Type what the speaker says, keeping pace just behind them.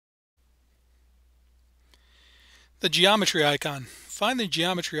The geometry icon. Find the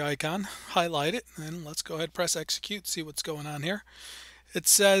geometry icon, highlight it, and let's go ahead and press execute, see what's going on here. It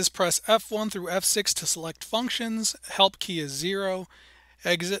says press F1 through F6 to select functions. Help key is 0.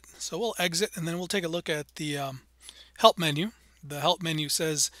 Exit. So we'll exit and then we'll take a look at the help menu. The help menu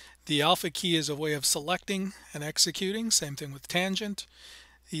says the alpha key is a way of selecting and executing. Same thing with tangent.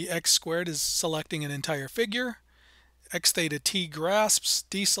 The X squared is selecting an entire figure. X theta T grasps,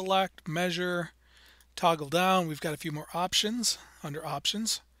 deselect, measure, toggle down. We've got a few more options under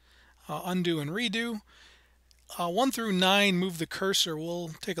options. Undo and redo. 1 through 9, move the cursor.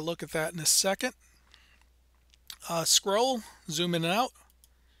 We'll take a look at that in a second. Scroll, zoom in and out,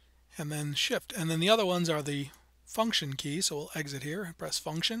 and then shift. And then the other ones are the function key. So we'll exit here and press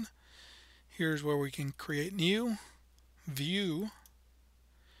function. Here's where we can create new, view.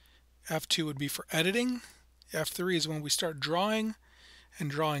 F2 would be for editing. F3 is when we start drawing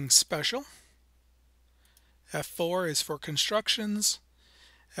and drawing special. F4 is for constructions.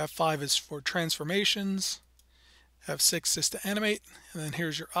 F5 is for transformations. F6 is to animate. And then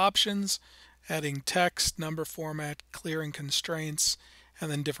here's your options, adding text, number format, clearing constraints,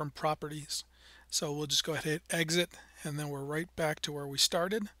 and then different properties. So we'll just go ahead and hit exit, and then we're right back to where we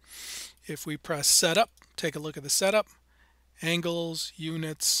started. If we press setup, take a look at the setup, angles,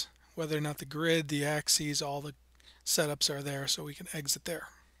 units, whether or not the grid, the axes, all the setups are there, so we can exit there.